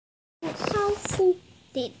more powerful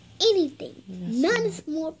than anything. Yes, None Lord. is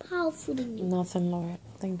more powerful than you. Nothing, Lord.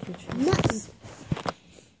 Thank you, Jesus. Nothing.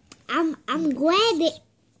 I'm glad that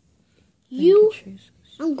Thank you, you. Jesus.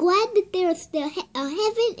 I'm glad that there's a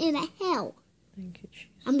heaven and a hell. Thank you, Jesus.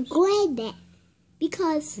 I'm glad that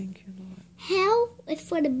because Thank you, Lord. hell is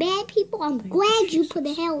for the bad people. I'm Thank glad you, you put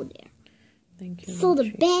a hell there, Thank you, so Lord the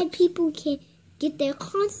Jesus. bad people can get their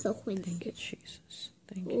consequences. Thank you, Jesus.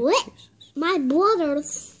 Thank you, Let Jesus. my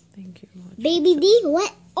brothers, Thank you, Lord. baby Jesus. D,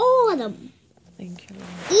 let all of them, Thank you, Lord.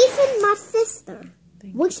 even my sister,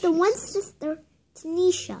 Thank which you, the one Jesus. sister,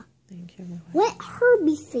 Tanisha, Thank you, Lord. let her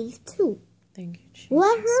be safe too. Thank you, Jesus.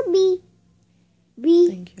 Let her be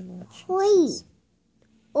Thank you, Lord prayed Jesus.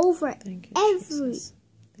 over Thank you, everything. Jesus.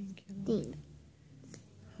 Thank you, Lord.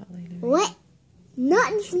 Hallelujah. Let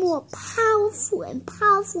nothing's more powerful and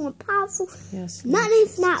powerful and powerful. Yes, Lord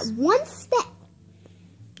Nothing's Jesus. not one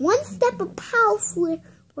step of powerful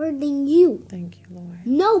than you. Thank you, Lord.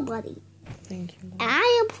 Nobody. Thank you, Lord. And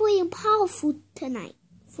I am praying powerful tonight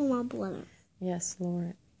for my brother. Yes,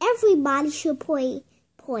 Lord. Everybody should pray.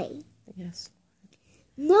 Yes.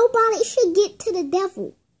 Nobody should get to the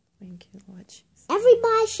devil. Thank you, Lord Jesus.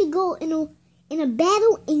 Everybody should go in a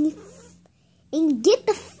battle and get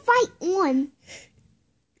the fight on.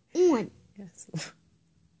 Yes, Lord.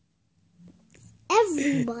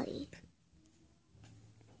 Everybody.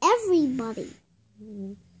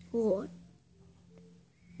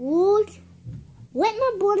 Lord, let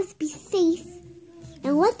my brothers be safe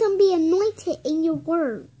and let them be anointed in your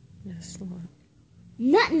word. Yes, Lord.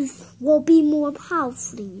 Nothing will be more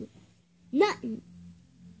powerful than you. Nothing.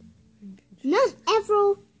 None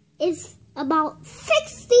ever is about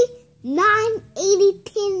 69, 80,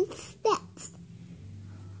 10 steps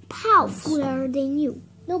powerfuler than you.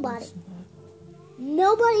 Nobody. Yes, Lord.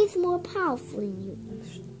 Nobody's more powerful than you.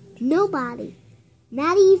 Yes, Lord. Nobody.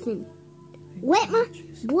 Not even. Thank Let you, my Lord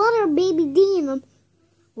Jesus. brother, baby D, in them.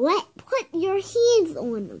 Put your hands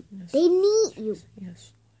on them. Yes, They Lord need you. Jesus.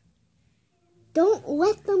 Yes. Don't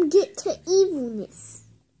let them get to evilness.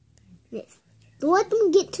 Don't let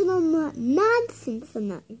them get to the nonsense or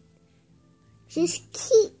nothing. Just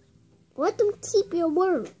let them keep your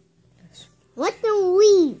word. Yes. Let them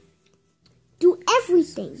read. Do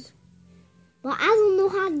everything. But I don't know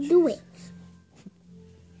how to do it.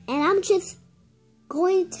 And I'm just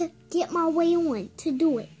going to get my way on to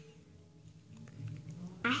do it.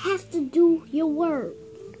 I have to do your word.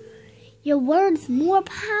 Your word's more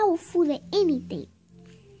powerful than anything.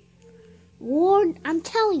 Lord, I'm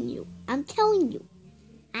telling you.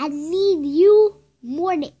 I need you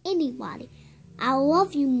more than anybody. I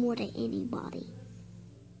love you more than anybody.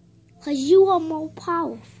 Because you are more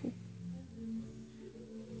powerful.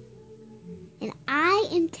 And I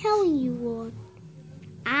am telling you, Lord,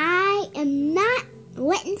 I am not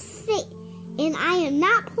letting Satan, and I am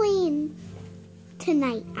not playing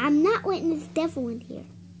tonight. I'm not letting this devil in here.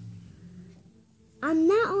 I'm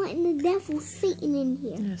not letting the devil, Satan, in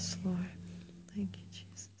here. Yes, Lord. Thank you,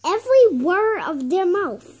 Jesus. Every word of their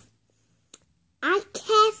mouth, I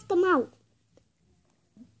cast them out.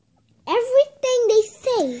 Everything they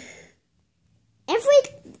say,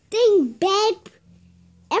 everything bad,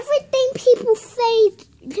 everything people say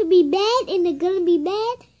to be bad and they're going to be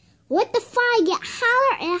bad, let the fire get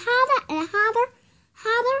hotter and hotter and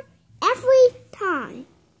hotter every time.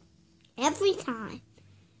 Every time.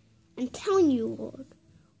 I'm telling you, Lord,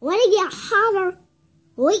 let it get hotter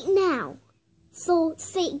right now so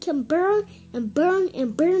Satan can burn and burn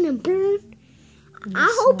and burn and burn. Yes,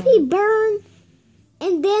 I hope Lord. he burns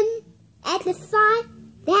and then at the side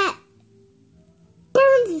that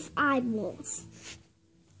burns his eyeballs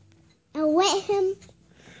and let him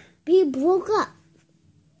be broke up.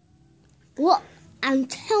 Look, I'm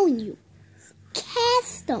telling you,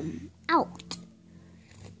 cast them out.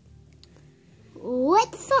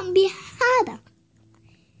 Let something be hotter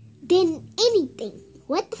than anything.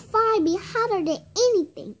 Let the fire be hotter than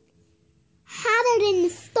anything. Hotter than the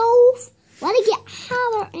stove. Let it get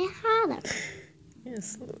hotter and hotter.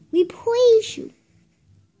 Yes, Lord. We praise you.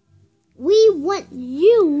 We want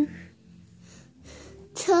you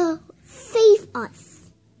to save us.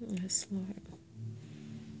 Yes, Lord.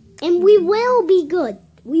 And we will be good.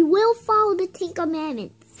 We will follow the 10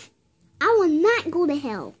 Commandments. I will not go to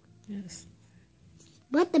hell. Yes.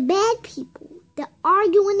 But the bad people that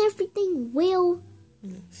argue and everything will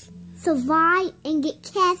Yes. survive and get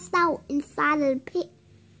cast out inside of the pit.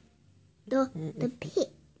 The pit.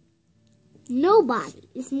 Nobody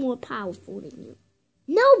is more powerful than you.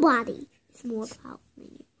 Nobody is more powerful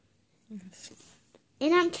than you. Yes.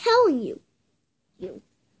 And I'm telling you.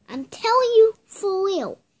 I'm telling you for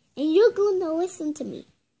real. And you're going to listen to me.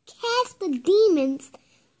 Cast the demons.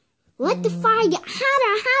 Let the fire get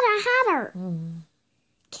hotter, hotter, hotter.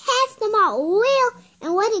 Cast them out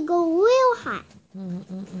and let it go real hot.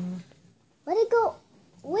 Let it go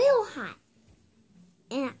real hot.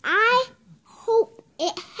 And I hope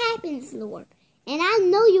it happens, Lord. And I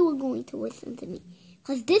know you are going to listen to me.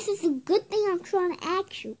 Because this is a good thing I'm trying to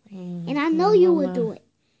ask you. And I know you will do it.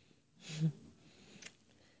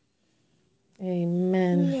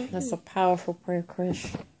 Amen. That's a powerful prayer,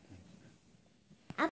 Chris.